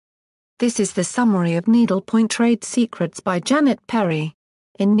This is the summary of Needlepoint Trade Secrets by Janet Perry.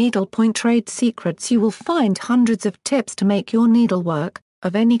 In Needlepoint Trade Secrets you will find hundreds of tips to make your needlework,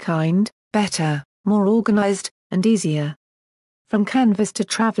 of any kind, better, more organized, and easier. From canvas to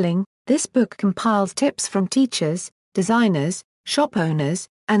traveling, this book compiles tips from teachers, designers, shop owners,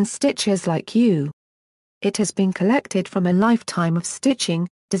 and stitchers like you. It has been collected from a lifetime of stitching,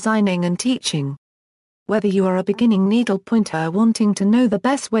 designing and teaching. Whether you are a beginning needlepointer wanting to know the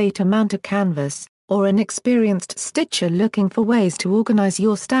best way to mount a canvas, or an experienced stitcher looking for ways to organize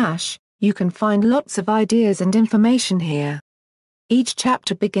your stash, you can find lots of ideas and information here. Each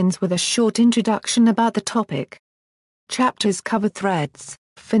chapter begins with a short introduction about the topic. Chapters cover threads,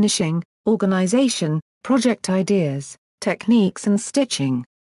 finishing, organization, project ideas, techniques and stitching.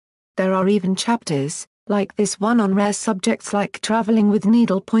 There are even chapters, like this one, on rare subjects like traveling with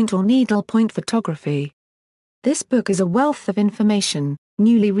needlepoint or needlepoint photography. This book is a wealth of information,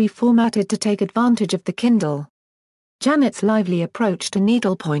 newly reformatted to take advantage of the Kindle. Janet's lively approach to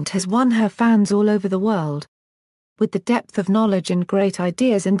needlepoint has won her fans all over the world. With the depth of knowledge and great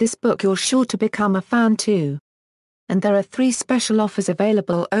ideas in this book, you're sure to become a fan too. And there are 3 special offers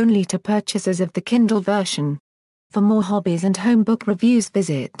available only to purchasers of the Kindle version. For more hobbies and home book reviews,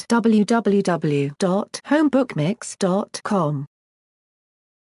 visit www.homebookmix.com.